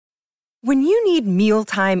When you need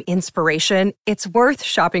mealtime inspiration, it's worth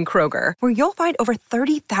shopping Kroger, where you'll find over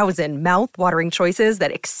 30,000 mouth-watering choices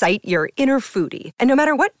that excite your inner foodie. And no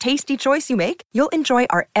matter what tasty choice you make, you'll enjoy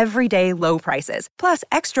our everyday low prices, plus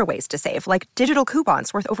extra ways to save, like digital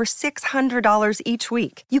coupons worth over $600 each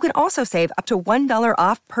week. You can also save up to $1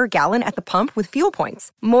 off per gallon at the pump with fuel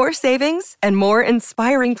points. More savings and more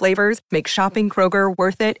inspiring flavors make shopping Kroger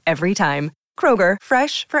worth it every time. Kroger,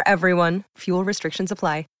 fresh for everyone. Fuel restrictions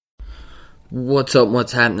apply. What's up,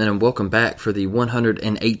 what's happening, and welcome back for the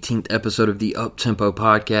 118th episode of the Up-Tempo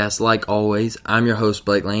Podcast. Like always, I'm your host,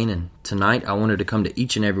 Blake Lane, and tonight I wanted to come to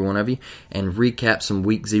each and every one of you and recap some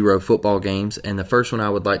Week 0 football games. And the first one I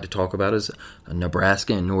would like to talk about is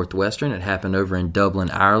Nebraska and Northwestern. It happened over in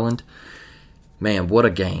Dublin, Ireland. Man, what a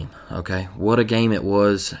game, okay? What a game it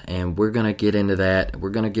was, and we're going to get into that. We're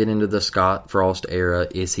going to get into the Scott Frost era.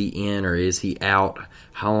 Is he in or is he out?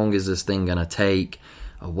 How long is this thing going to take?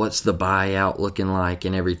 What's the buyout looking like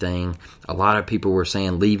and everything? A lot of people were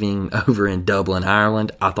saying leaving over in Dublin,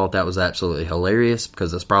 Ireland. I thought that was absolutely hilarious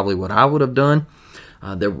because that's probably what I would have done.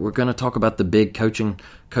 We're going to talk about the big coaching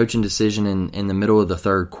decision in the middle of the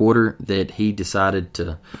third quarter that he decided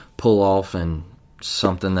to pull off, and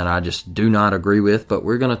something that I just do not agree with, but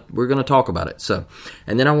we're gonna talk about it. So,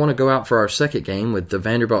 and then I want to go out for our second game with the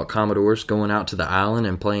Vanderbilt Commodores going out to the island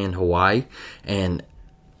and playing Hawaii. And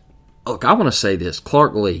look, I want to say this,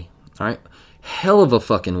 Clark Lee, all right, hell of a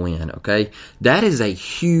fucking win, okay? That is a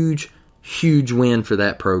huge, huge win for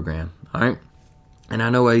that program, all right? And I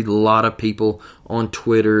know a lot of people on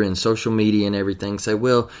Twitter and social media and everything say,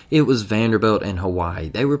 well, it was Vanderbilt and Hawaii.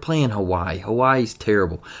 They were playing Hawaii. Hawaii's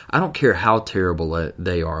terrible. I don't care how terrible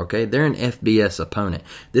they are, okay? They're an FBS opponent.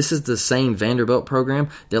 This is the same Vanderbilt program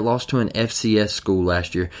that lost to an FCS school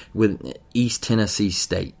last year with East Tennessee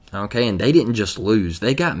State. Okay, and they didn't just lose.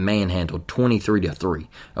 They got manhandled 23-3,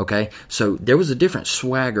 okay? So there was a different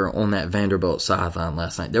swagger on that Vanderbilt sideline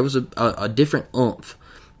last night. There was a different oomph.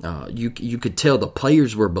 You could tell the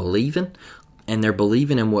players were believing, and they're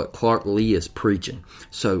believing in what Clark Lee is preaching.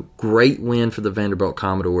 So, great win for the Vanderbilt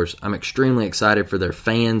Commodores. I'm extremely excited for their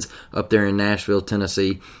fans up there in Nashville,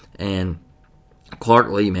 Tennessee. And Clark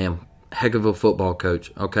Lee, man, heck of a football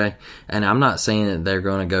coach, okay? And I'm not saying that they're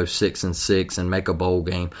going to go 6-6 and make a bowl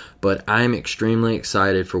game, but I'm extremely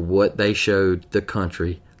excited for what they showed the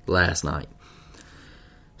country last night.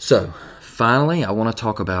 So, finally, I want to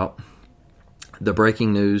talk about the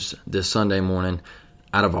breaking news this Sunday morning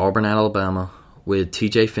out of Auburn, Alabama, with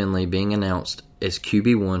TJ Finley being announced as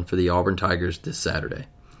QB1 for the Auburn Tigers this Saturday.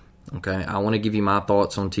 Okay, I want to give you my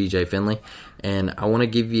thoughts on TJ Finley, and I want to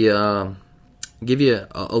give you a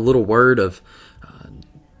little word of,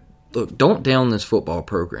 look, don't down this football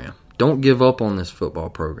program. Don't give up on this football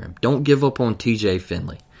program. Don't give up on TJ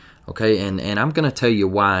Finley. Okay, and I'm going to tell you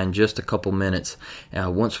why in just a couple minutes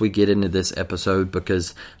once we get into this episode,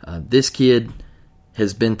 because this kid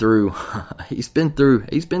has been through he's been through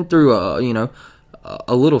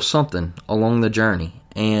a little something along the journey,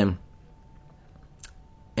 and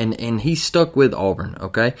he's stuck with Auburn,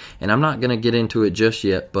 okay? And I'm not going to get into it just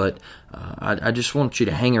yet, but I just want you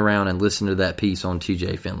to hang around and listen to that piece on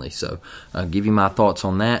TJ Finley. So I'll give you my thoughts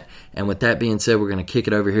on that. And with that being said, we're going to kick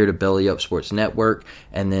it over here to Belly Up Sports Network.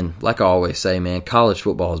 And then, like I always say, man, college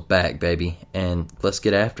football is back, baby. And let's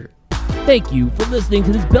get after it. Thank you for listening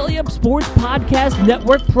to this Belly Up Sports Podcast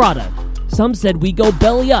Network product. Some said we go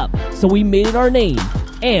belly up, so we made it our name.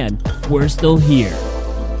 And we're still here.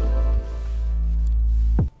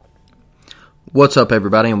 What's up,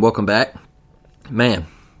 everybody, and welcome back. Man,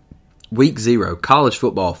 Week 0, college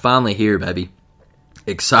football finally here, baby.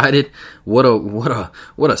 Excited. What a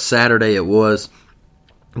Saturday it was.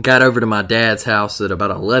 Got over to my dad's house at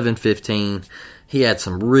about 11:15. He had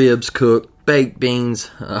some ribs cooked, baked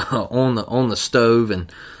beans on the stove,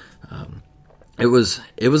 and it was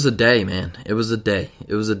a day, man. It was a day.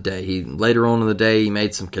 Later on in the day, he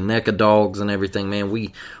made some Kaneka dogs and everything, man.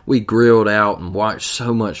 We grilled out and watched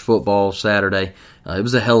so much football Saturday. It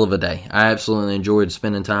was a hell of a day. I absolutely enjoyed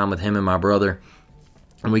spending time with him and my brother.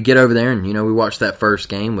 And we get over there, and we watched that first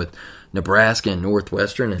game with Nebraska and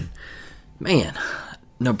Northwestern, and man,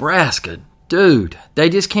 Nebraska, dude, they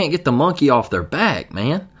just can't get the monkey off their back,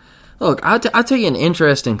 man. Look, I'll tell you an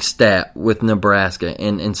interesting stat with Nebraska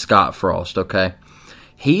and Scott Frost, okay?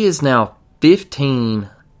 He is now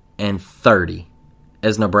 15-30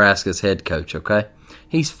 as Nebraska's head coach, okay?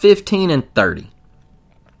 He's 15-30.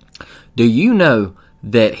 Do you know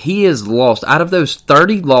that he has lost, out of those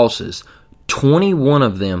 30 losses, 21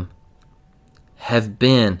 of them have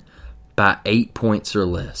been by 8 points or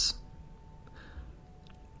less?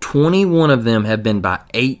 21 of them have been by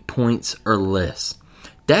 8 points or less.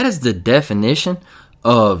 That is the definition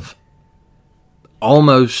of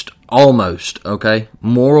almost, okay?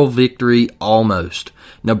 Moral victory, almost.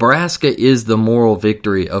 Nebraska is the moral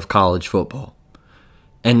victory of college football.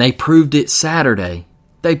 And they proved it Saturday.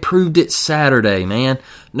 Man.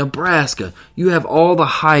 Nebraska, you have all the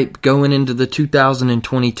hype going into the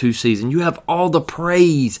 2022 season. You have all the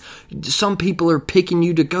praise. Some people are picking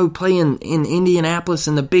you to go play in Indianapolis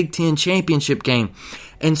in the Big Ten championship game.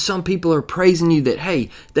 And some people are praising you that, hey,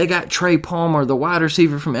 they got Trey Palmer, the wide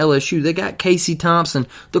receiver from LSU. They got Casey Thompson,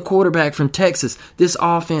 the quarterback from Texas. This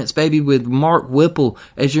offense, baby, with Mark Whipple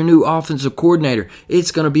as your new offensive coordinator,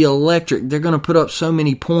 it's going to be electric. They're going to put up so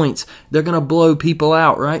many points. They're going to blow people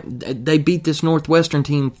out, right? They beat this Northwestern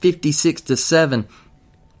team 56-7.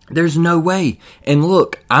 There's no way. And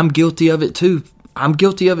look, I'm guilty of it too.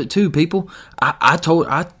 People. I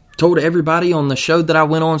told everybody on the show that I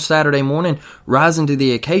went on Saturday morning, rising to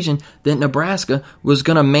the occasion, that Nebraska was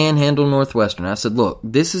going to manhandle Northwestern. I said, look,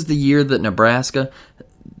 this is the year that Nebraska,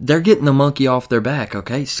 they're getting the monkey off their back,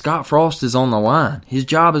 okay? Scott Frost is on the line. His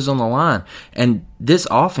job is on the line. And this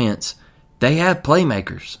offense, they have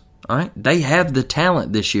playmakers, all right? They have the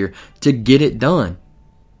talent this year to get it done.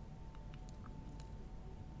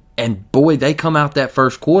 And boy, they come out that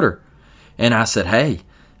first quarter. And I said, hey,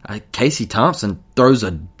 Casey Thompson throws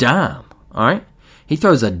a dime, all right? He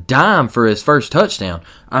throws a dime for his first touchdown.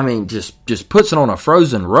 I mean, just puts it on a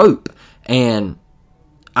frozen rope. And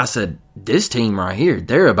I said, this team right here,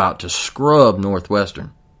 they're about to scrub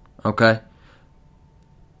Northwestern, okay?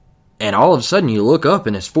 And all of a sudden, you look up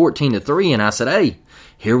and it's 14-3, and I said, hey,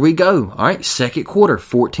 here we go, all right? Second quarter,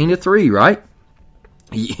 14-3, right?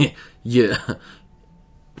 Yeah.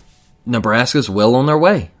 Nebraska's well on their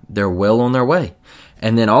way. They're well on their way.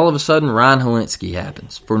 And then all of a sudden, Ryan Helinski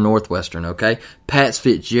happens for Northwestern, okay? Pat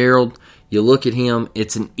Fitzgerald, you look at him,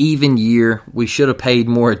 it's an even year. We should have paid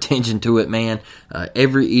more attention to it, man.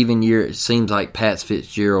 Every even year, it seems like Pat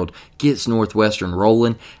Fitzgerald gets Northwestern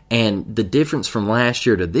rolling. And the difference from last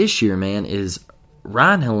year to this year, man, is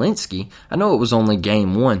Ryan Helinski, I know it was only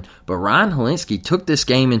game one, but Ryan Helinski took this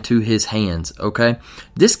game into his hands, okay?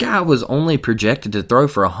 This guy was only projected to throw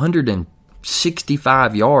for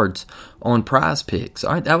 165 yards on Prize Picks.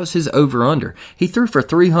 All right, that was his over-under. He threw for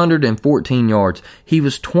 314 yards. He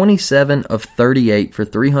was 27 of 38 for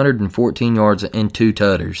 314 yards and 2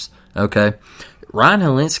 tutters. Okay, Ryan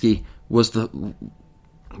Helinski was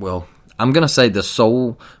I'm going to say the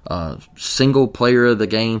sole single player of the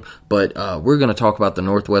game, but we're going to talk about the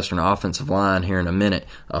Northwestern offensive line here in a minute,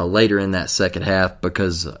 later in that second half,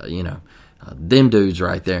 because, them dudes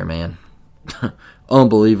right there, man.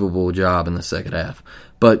 Unbelievable job in the second half.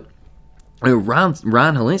 But Ryan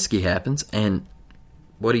Helinski happens, and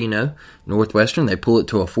what do you know? Northwestern, they pull it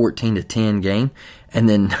to a 14-10 game, and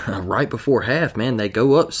then right before half, man, they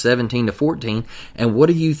go up 17-14, and what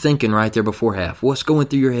are you thinking right there before half? What's going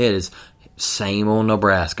through your head is, same old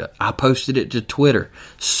Nebraska. I posted it to Twitter.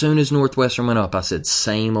 As soon as Northwestern went up, I said,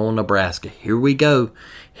 same old Nebraska. Here we go.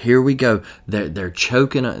 They're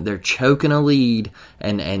choking a lead,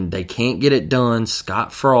 and they can't get it done.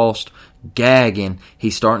 Scott Frost gagging.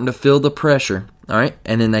 He's starting to feel the pressure. All right,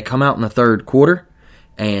 and then they come out in the third quarter,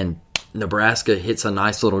 and Nebraska hits a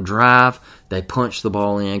nice little drive. They punch the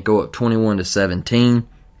ball in, go up 21-17,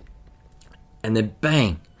 and then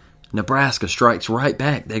bang, Nebraska strikes right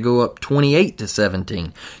back. They go up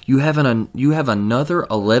 28-17. You have another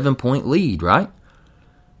 11-point lead, right?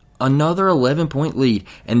 Another 11-point lead.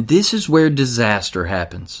 And this is where disaster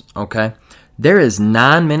happens, okay? There is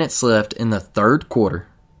 9 minutes left in the third quarter,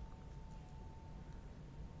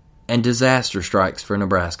 and disaster strikes for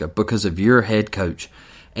Nebraska because of your head coach.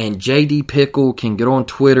 And J.D. Pickle can get on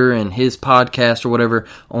Twitter and his podcast or whatever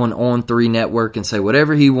on On3 Network and say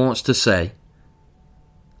whatever he wants to say.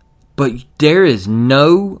 But there is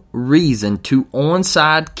no reason to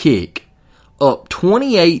onside kick up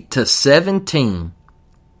 28-17,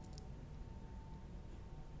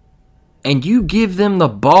 and you give them the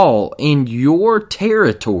ball in your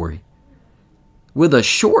territory with a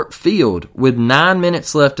short field with 9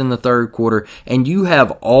 minutes left in the third quarter, and you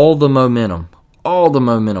have all the momentum.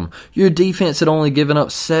 Your defense had only given up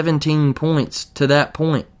 17 points to that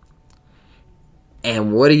point.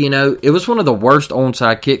 And what do you know? It was one of the worst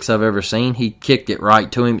onside kicks I've ever seen. He kicked it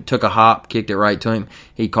right to him, took a hop, kicked it right to him.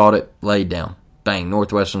 He caught it, laid down. Bang,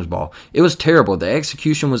 Northwestern's ball. It was terrible. The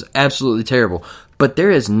execution was absolutely terrible. But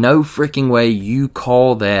there is no freaking way you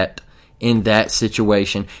call that in that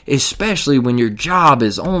situation, especially when your job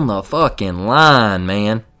is on the fucking line,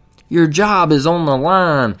 man. Your job is on the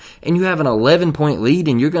line, and you have an 11-point lead,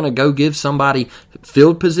 and you're going to go give somebody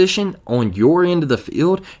field position on your end of the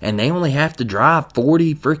field, and they only have to drive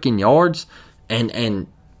 40 freaking yards, and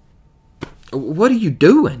what are you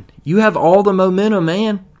doing? You have all the momentum,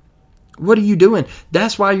 man. What are you doing?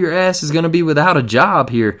 That's why your ass is going to be without a job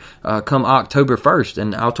here come October 1st,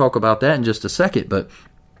 and I'll talk about that in just a second. But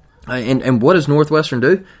and what does Northwestern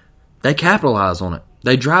do? They capitalize on it.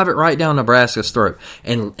 They drive it right down Nebraska's throat.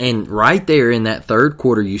 And right there in that third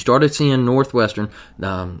quarter, you started seeing Northwestern,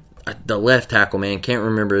 the left tackle, man, can't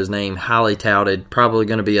remember his name, highly touted, probably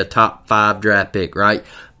going to be a top 5 draft pick, right?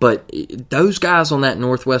 But those guys on that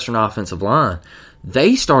Northwestern offensive line,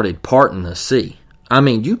 they started parting the sea. I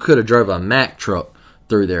mean, you could have drove a Mack truck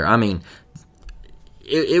through there. I mean,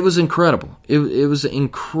 it was incredible. It was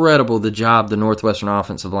incredible the job the Northwestern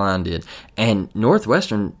offensive line did. And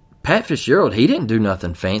Northwestern, Pat Fitzgerald, he didn't do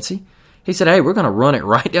nothing fancy. He said, hey, we're going to run it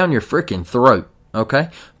right down your freaking throat, okay?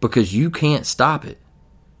 Because you can't stop it.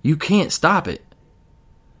 You can't stop it.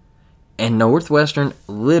 And Northwestern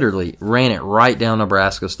literally ran it right down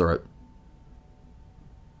Nebraska's throat.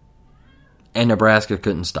 And Nebraska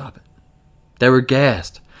couldn't stop it. They were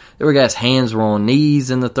gassed. Hands were on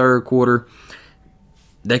knees in the third quarter.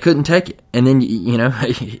 They couldn't take it. And then,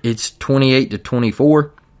 it's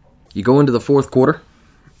 28-24. You go into the fourth quarter,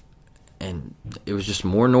 and it was just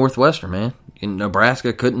more Northwestern, man.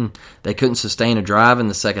 Nebraska couldn't sustain a drive in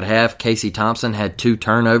the second half. Casey Thompson had 2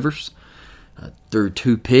 turnovers, threw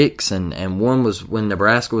 2 picks, and one was when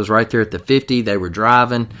Nebraska was right there at the 50. They were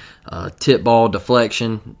driving, tip ball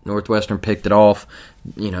deflection. Northwestern picked it off.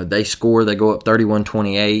 They score. They go up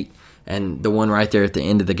 31-28, and the one right there at the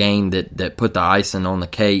end of the game that put the icing on the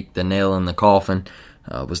cake, the nail in the coffin,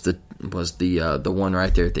 was the one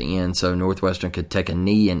right there at the end. So Northwestern could take a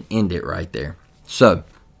knee and end it right there. So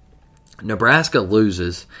Nebraska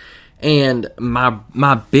loses, and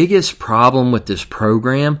my biggest problem with this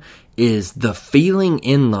program is the feeling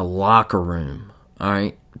in the locker room. All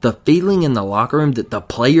right, the feeling in the locker room that the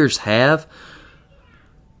players have.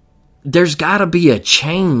 There's got to be a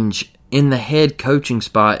change in the head coaching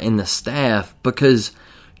spot in the staff, because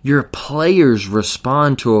your players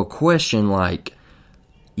respond to a question like,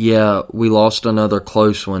 yeah, we lost another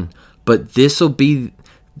close one, but this will be,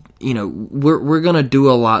 we're going to do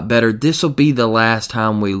a lot better. This will be the last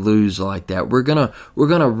time we lose like that. We're going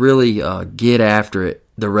to really get after it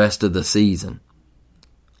the rest of the season.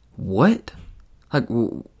 What? Like,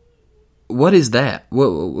 what is that?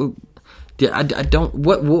 What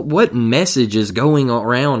message is going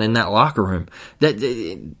around in that locker room?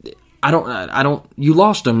 You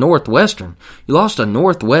lost to Northwestern.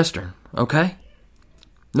 Okay?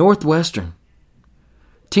 Northwestern.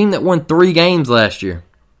 Team that won 3 games last year.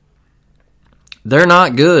 They're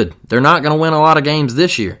not good. They're not going to win a lot of games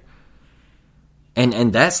this year.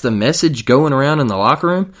 And that's the message going around in the locker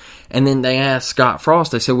room. And then they asked Scott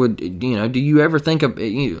Frost, they said, well, do you ever think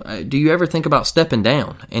about stepping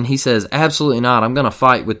down? And he says, absolutely not. I'm going to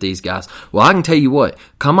fight with these guys. Well, I can tell you what,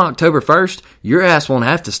 come October 1st, your ass won't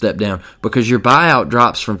have to step down, because your buyout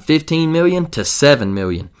drops from $15 million to $7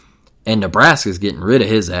 million. And Nebraska's getting rid of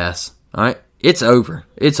his ass. All right? It's over.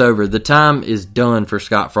 It's over. The time is done for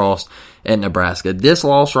Scott Frost at Nebraska. This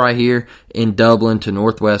loss right here in Dublin to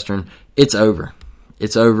Northwestern, it's over.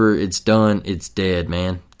 It's over. It's done. It's dead,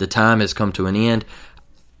 man. The time has come to an end.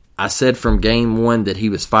 I said from game 1 that he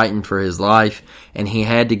was fighting for his life, and he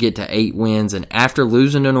had to get to 8 wins. And after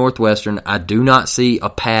losing to Northwestern, I do not see a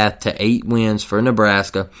path to 8 wins for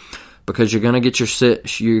Nebraska, because you're gonna get your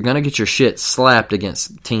shit slapped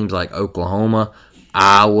against teams like Oklahoma,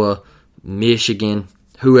 Iowa, Michigan,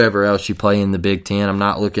 whoever else you play in the Big Ten. I'm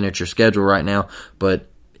not looking at your schedule right now, but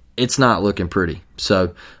it's not looking pretty.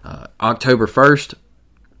 So October 1st,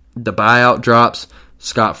 the buyout drops.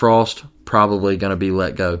 Scott Frost probably going to be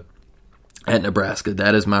let go at Nebraska.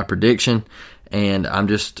 That is my prediction, and I'm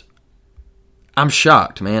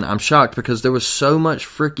shocked, man. I'm shocked because there was so much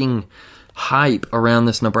freaking hype around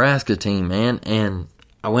this Nebraska team, man, and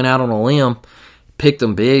I went out on a limb, picked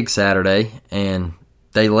them big Saturday, and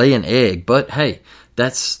they lay an egg. But hey,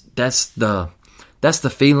 that's the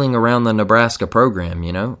feeling around the Nebraska program,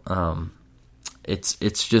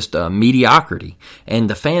 It's just mediocrity, and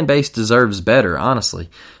the fan base deserves better, honestly,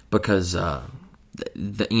 because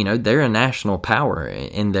they're a national power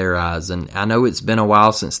in their eyes, and I know it's been a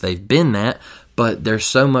while since they've been that, but there's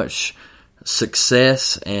so much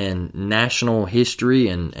success and national history,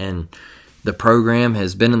 and the program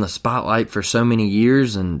has been in the spotlight for so many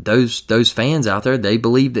years, and those fans out there, they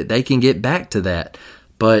believe that they can get back to that.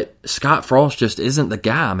 But Scott Frost just isn't the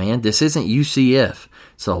guy, man. This isn't UCF.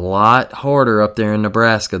 It's a lot harder up there in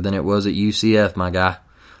Nebraska than it was at UCF, my guy.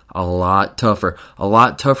 A lot tougher. A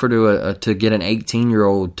lot tougher to get an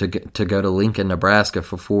 18-year-old to go to Lincoln, Nebraska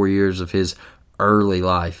for 4 years of his early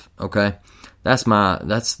life. Okay, that's my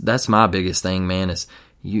biggest thing, man. Is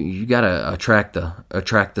you gotta attract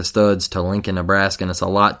the studs to Lincoln, Nebraska, and it's a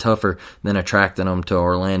lot tougher than attracting them to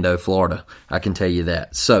Orlando, Florida. I can tell you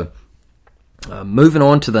that. So, moving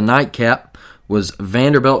on to the nightcap was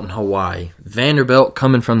Vanderbilt and Hawaii. Vanderbilt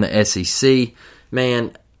coming from the SEC,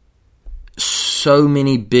 man. So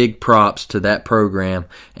many big props to that program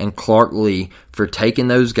and Clark Lee for taking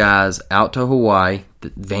those guys out to Hawaii.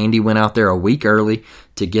 Vandy went out there a week early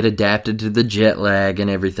to get adapted to the jet lag and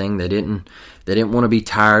everything. They didn't want to be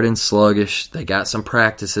tired and sluggish. They got some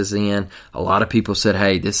practices in. A lot of people said,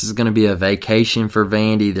 hey, this is going to be a vacation for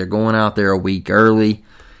Vandy. They're going out there a week early.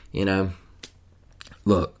 You know,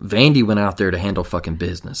 look, Vandy went out there to handle fucking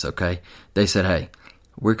business, okay? They said, hey,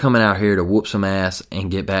 we're coming out here to whoop some ass and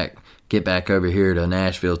get back over here to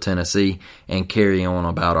Nashville, Tennessee, and carry on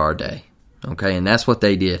about our day. Okay, and that's what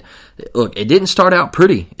they did. Look, it didn't start out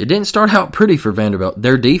pretty. It didn't start out pretty for Vanderbilt.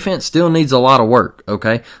 Their defense still needs a lot of work,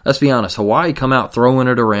 okay? Let's be honest. Hawaii come out throwing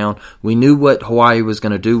it around. We knew what Hawaii was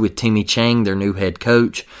going to do with Timmy Chang, their new head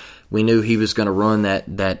coach. We knew he was going to run that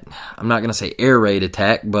I'm not going to say air raid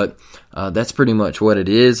attack, but that's pretty much what it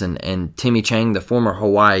is. And Timmy Chang, the former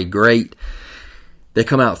Hawaii great, they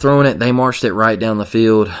come out throwing it. They marched it right down the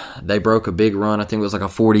field. They broke a big run. I think it was like a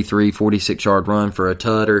 43, 46-yard run for a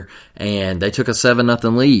tutter, and they took a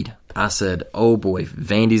 7-0 lead. I said, oh boy,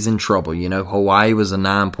 Vandy's in trouble. You know, Hawaii was a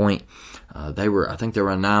 9-point. I think they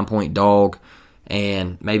were a 9-point dog,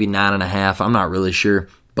 and maybe 9.5. I'm not really sure,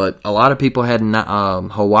 but a lot of people had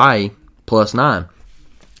Hawaii plus 9.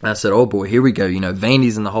 I said, oh boy, here we go. You know,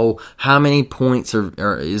 Vandy's in the hole. How many points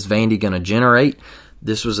is Vandy going to generate?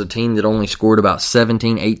 This was a team that only scored about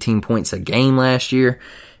 17, 18 points a game last year,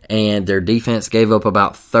 and their defense gave up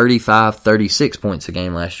about 35, 36 points a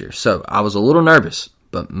game last year. So I was a little nervous,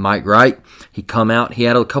 but Mike Wright, he come out. He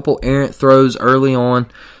had a couple errant throws early on,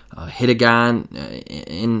 hit a guy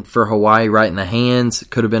in for Hawaii right in the hands.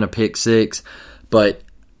 Could have been a pick six, but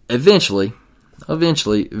eventually,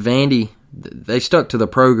 Vandy, they stuck to the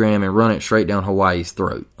program and run it straight down Hawaii's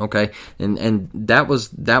throat. Okay, and that was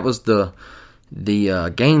the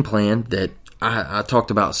game plan that I talked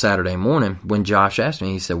about Saturday morning when Josh asked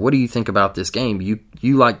me. He said, what do you think about this game?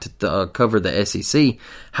 You like to cover the SEC.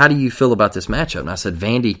 How do you feel about this matchup? And I said,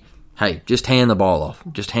 Vandy, hey, just hand the ball off.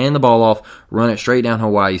 Just hand the ball off, run it straight down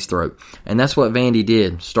Hawaii's throat. And that's what Vandy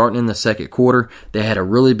did. Starting in the second quarter, they had a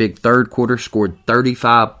really big third quarter, scored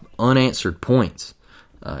 35 unanswered points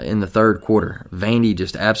in the third quarter. Vandy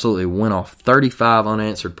just absolutely went off 35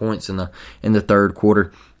 unanswered points in the third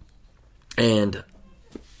quarter. And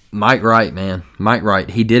Mike Wright, man,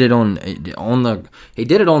 he did it on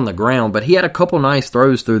the ground, but he had a couple nice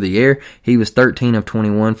throws through the air. He was 13 of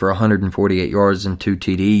 21 for 148 yards and 2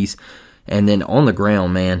 TDs. And then on the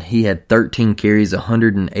ground, man, he had 13 carries,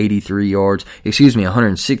 163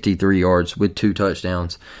 yards with 2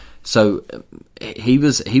 touchdowns. So he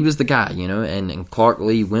was the guy, you know, and Clark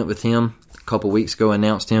Lee went with him. Couple weeks ago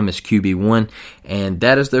announced him as QB1, and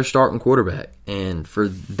that is their starting quarterback. And for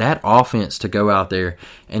that offense to go out there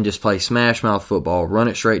and just play smash mouth football, run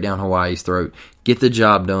it straight down Hawaii's throat, get the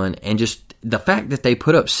job done, and just the fact that they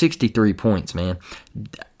put up 63 points, man.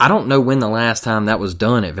 I don't know when the last time that was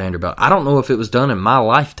done at Vanderbilt. I don't know if it was done in my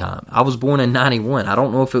lifetime. I was born in 91. I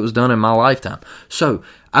don't know if it was done in my lifetime. So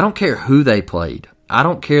I don't care who they played. I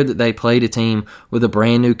don't care that they played a team with a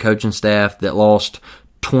brand new coaching staff that lost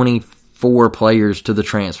 24 players to the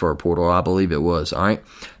transfer portal, I believe it was, all right?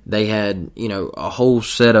 They had, you know, a whole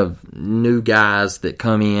set of new guys that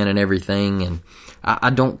come in and everything, and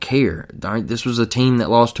I don't care, all right? This was a team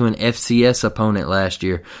that lost to an FCS opponent last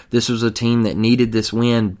year. This was a team that needed this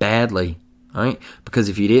win badly, all right? Because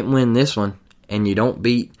if you didn't win this one and you don't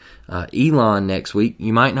beat Elon next week,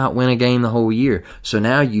 you might not win a game the whole year. So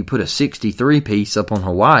now you put a 63 piece up on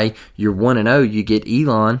Hawaii, you're 1-0, you get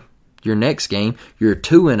Elon your next game, you're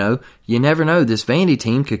 2-0. You never know. This Vandy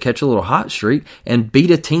team could catch a little hot streak and beat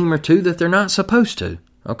a team or two that they're not supposed to.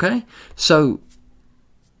 Okay? So,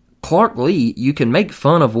 Clark Lee, you can make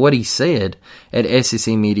fun of what he said at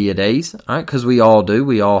SEC Media Days, all right? Because we all do.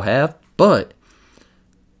 We all have. But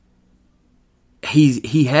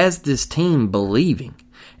he has this team believing.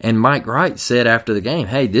 And Mike Wright said after the game,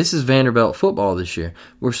 hey, this is Vanderbilt football this year.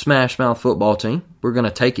 We're smash mouth football team. We're going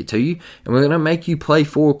to take it to you, and we're going to make you play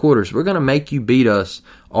 4 quarters. We're going to make you beat us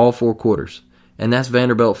all 4 quarters. And that's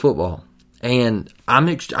Vanderbilt football. And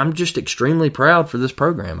I'm just extremely proud for this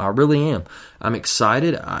program. I really am. I'm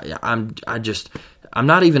excited. I'm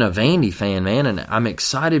not even a Vandy fan, man, and I'm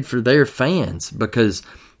excited for their fans because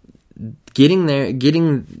them getting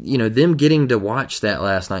to watch that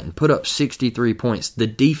last night and put up 63 points, the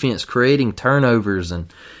defense creating turnovers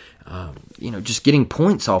and just getting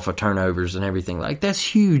points off of turnovers and everything. Like, that's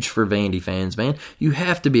huge for Vandy fans, man. You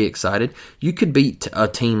have to be excited. You could beat a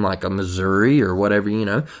team like a Missouri or whatever,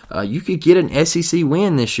 you could get an SEC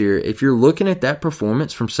win this year. If you're looking at that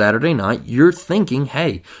performance from Saturday night, you're thinking,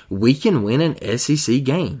 hey, we can win an SEC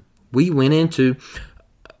game. We went into,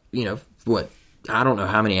 I don't know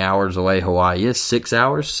how many hours away Hawaii is, 6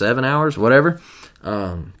 hours, 7 hours, whatever.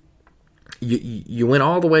 You went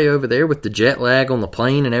all the way over there with the jet lag on the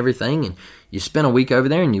plane and everything, and you spent a week over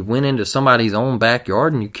there, and you went into somebody's own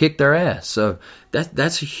backyard, and you kicked their ass. So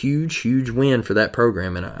that's a huge, huge win for that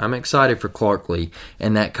program, and I'm excited for Clark Lee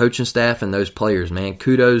and that coaching staff and those players, man.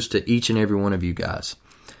 Kudos to each and every one of you guys.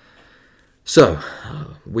 So,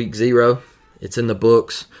 week 0, it's in the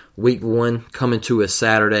books. Week 1 coming to us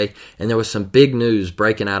Saturday, and there was some big news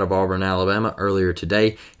breaking out of Auburn, Alabama earlier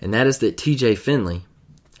today, and that is that TJ Finley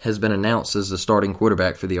has been announced as the starting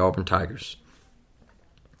quarterback for the Auburn Tigers.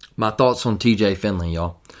 My thoughts on TJ Finley,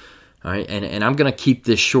 y'all. All right, and I'm going to keep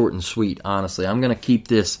this short and sweet, honestly. I'm going to keep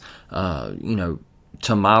this, to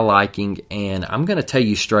my liking, and I'm going to tell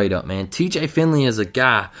you straight up, man. TJ Finley is a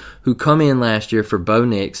guy who come in last year for Bo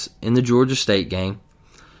Nix in the Georgia State game.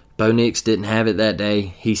 Bo Nix didn't have it that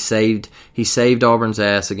day. He saved Auburn's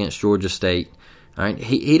ass against Georgia State. All right,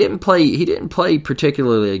 he didn't play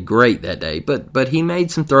particularly great that day, but he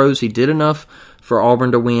made some throws. He did enough for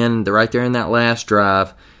Auburn to win right there in that last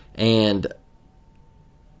drive, and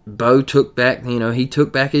Bo took back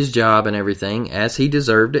his job and everything as he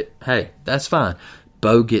deserved it. Hey, that's fine.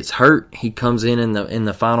 Bo gets hurt. He comes in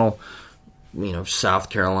the final, South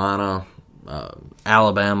Carolina,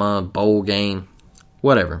 Alabama bowl game,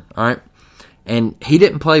 whatever. All right, and he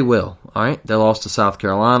didn't play well. All right, they lost to South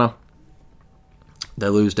Carolina. They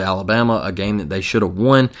lose to Alabama, a game that they should have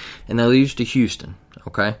won, and they lose to Houston,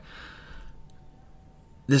 okay?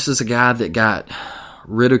 This is a guy that got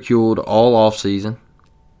ridiculed all offseason.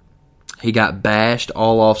 He got bashed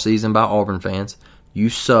all offseason by Auburn fans. You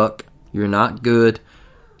suck. You're not good.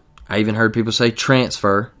 I even heard people say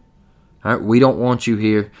transfer. All right, we don't want you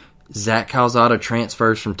here. Zach Calzada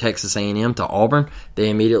transfers from Texas A&M to Auburn. They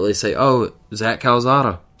immediately say, oh, Zach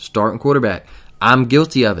Calzada, starting quarterback. I'm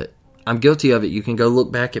guilty of it. You can go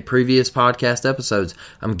look back at previous podcast episodes.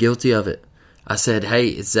 I'm guilty of it. I said, hey,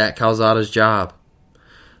 it's Zach Calzada's job.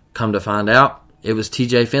 Come to find out, it was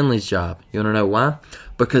TJ Finley's job. You want to know why?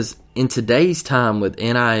 Because in today's time with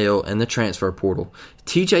NIL and the transfer portal,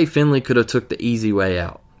 TJ Finley could have took the easy way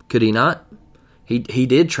out. Could he not? He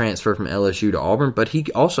did transfer from LSU to Auburn, but he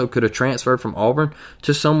also could have transferred from Auburn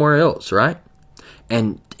to somewhere else, right?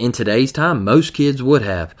 And in today's time, most kids would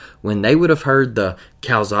have, when they would have heard the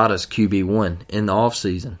Calzada's QB1 in the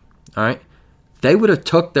offseason, all right? They would have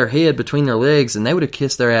tucked their head between their legs and they would have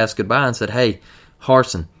kissed their ass goodbye and said, hey,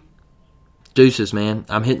 Harsin, deuces, man,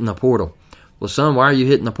 I'm hitting the portal. Well, son, why are you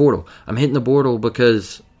hitting the portal? I'm hitting the portal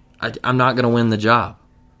because I'm not going to win the job.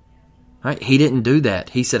 Right? He didn't do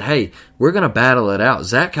that. He said, hey, we're going to battle it out.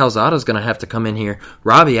 Zach Calzada's going to have to come in here.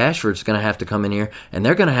 Robbie Ashford's going to have to come in here, and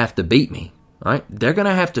they're going to have to beat me. Right? They're going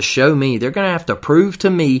to have to show me. They're going to have to prove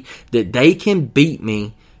to me that they can beat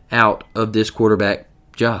me out of this quarterback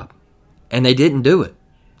job. And they didn't do it.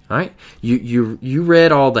 All right? You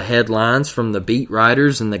read all the headlines from the beat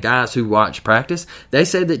writers and the guys who watch practice. They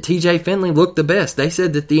said that TJ Finley looked the best. They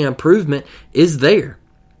said that the improvement is there.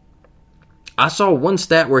 I saw one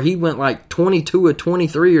stat where he went like 22 of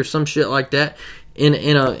 23 or some shit like that in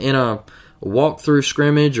a walk-through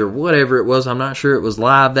scrimmage or whatever it was. I'm not sure it was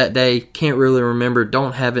live that day. Can't really remember.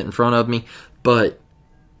 Don't have it in front of me. But,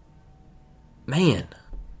 man,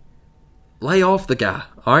 lay off the guy.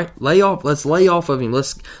 All right, lay off. Let's lay off of him.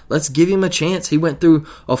 Let's give him a chance. He went through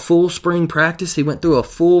a full spring practice. He went through a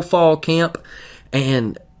full fall camp,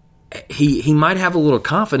 and he might have a little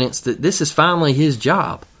confidence that this is finally his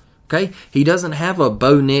job. Okay, he doesn't have a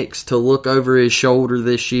Bo Nix to look over his shoulder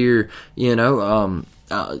this year. He's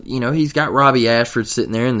got Robbie Ashford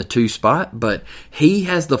sitting there in the 2 spot, but he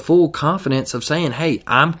has the full confidence of saying, "Hey,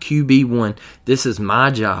 I'm QB1. This is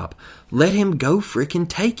my job." Let him go freaking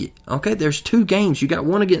take it. Okay, there's 2 games. You got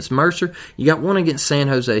one against Mercer. You got one against San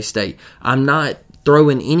Jose State. I'm not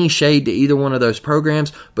throwing any shade to either one of those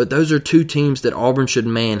programs, but those are 2 teams that Auburn should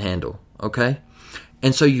manhandle. Okay.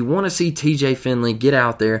 And so you want to see TJ Finley get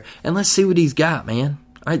out there, and let's see what he's got, man.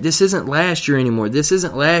 All right, this isn't last year anymore. This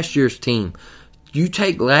isn't last year's team. You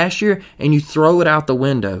take last year and you throw it out the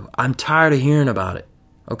window. I'm tired of hearing about it.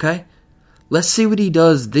 Okay? Let's see what he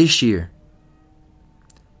does this year.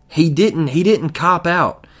 He didn't cop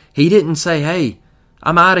out. He didn't say, hey,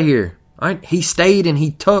 I'm out of here. All right? He stayed and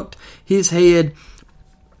he tucked his head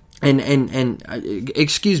and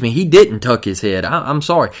excuse me, he didn't tuck his head. I'm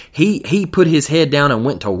sorry. He put his head down and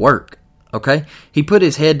went to work. Okay? He put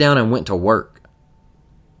his head down and went to work.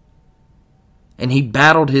 And he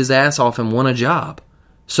battled his ass off and won a job.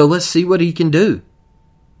 So let's see what he can do.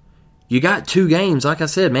 You got 2 games, like I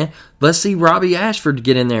said, man. Let's see Robbie Ashford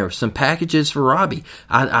get in there. Some packages for Robbie.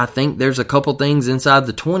 I think there's a couple things inside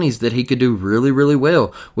the 20s that he could do really, really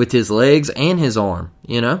well with his legs and his arm,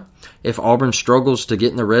 you know. If Auburn struggles to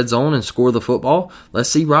get in the red zone and score the football, let's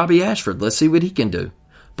see Robbie Ashford. Let's see what he can do.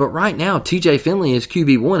 But right now, TJ Finley is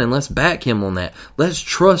QB1, and let's back him on that. Let's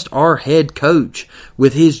trust our head coach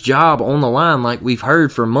with his job on the line like we've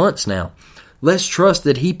heard for months now. Let's trust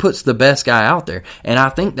that he puts the best guy out there. And I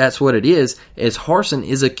think that's what it is Harsin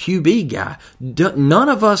is a QB guy. None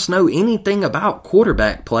of us know anything about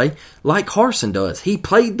quarterback play like Harsin does. He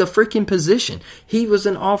played the freaking position. He was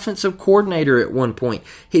an offensive coordinator at one point.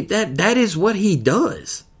 That is what he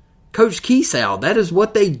does. Coach Kiesau, that is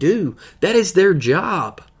what they do. That is their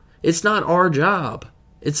job. It's not our job.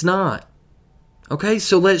 It's not. Okay,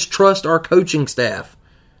 so let's trust our coaching staff.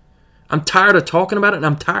 I'm tired of talking about it, and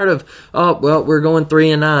I'm tired of, we're going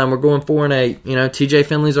 3-9, we're going 4-8. You know, TJ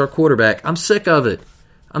Finley's our quarterback. I'm sick of it.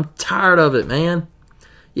 I'm tired of it, man.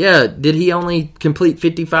 Yeah, did he only complete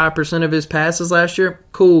 55% of his passes last year?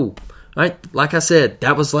 Cool. All right, like I said,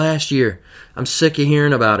 that was last year. I'm sick of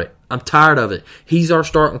hearing about it. I'm tired of it. He's our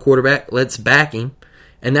starting quarterback. Let's back him.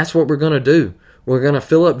 And that's what we're going to do. We're going to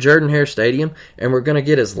fill up Jordan-Hare Stadium, and we're going to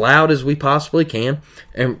get as loud as we possibly can,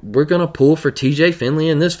 and we're going to pull for TJ Finley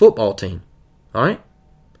and this football team. All right?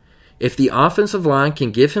 If the offensive line can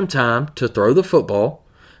give him time to throw the football,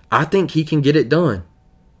 I think he can get it done.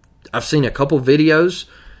 I've seen a couple videos,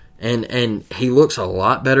 and he looks a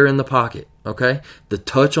lot better in the pocket. Okay? The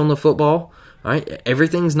touch on the football, all right?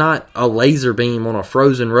 Everything's not a laser beam on a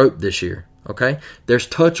frozen rope this year. Okay? There's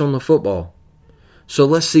touch on the football. So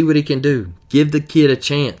let's see what he can do. Give the kid a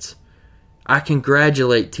chance. I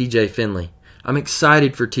congratulate TJ Finley. I'm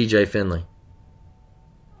excited for TJ Finley.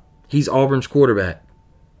 He's Auburn's quarterback.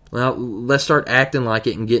 Well, let's start acting like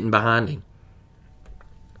it and getting behind him.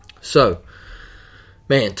 So,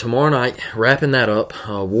 man, tomorrow night, wrapping that up.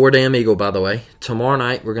 War Damn Eagle, by the way. Tomorrow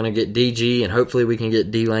night, we're going to get DG, and hopefully we can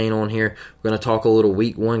get D-Lane on here. We're going to talk a little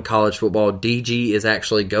Week 1 college football. DG is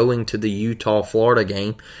actually going to the Utah-Florida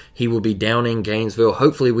game. He will be down in Gainesville.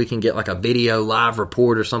 Hopefully we can get like a video live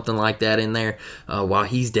report or something like that in there while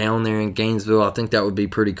he's down there in Gainesville. I think that would be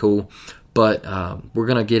pretty cool. But we're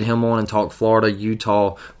going to get him on and talk Florida,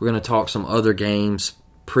 Utah. We're going to talk some other games,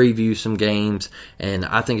 preview some games, and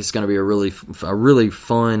I think it's going to be a really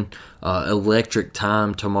fun, electric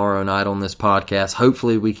time tomorrow night on this podcast.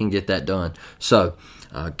 Hopefully we can get that done. So,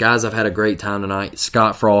 guys, I've had a great time tonight.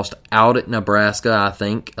 Scott Frost out at Nebraska, I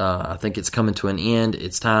think. I think it's coming to an end.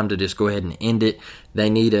 It's time to just go ahead and end it. They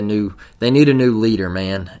need a new leader,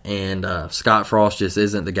 man. And Scott Frost just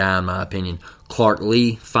isn't the guy, in my opinion. Clark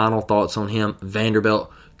Lee, final thoughts on him. Vanderbilt,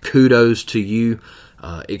 kudos to you.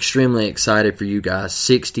 Extremely excited for you guys.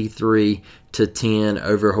 63-10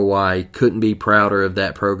 over Hawaii. Couldn't be prouder of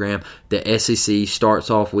that program. The SEC starts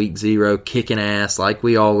off week 0 kicking ass like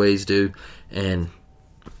we always do. And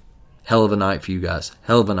hell of a night for you guys.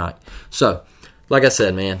 Hell of a night. So, like I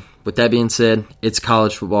said, man, with that being said, it's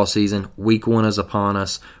college football season. Week 1 is upon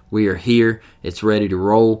us. We are here. It's ready to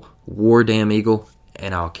roll. War Damn Eagle.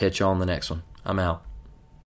 And I'll catch you on the next one. I'm out.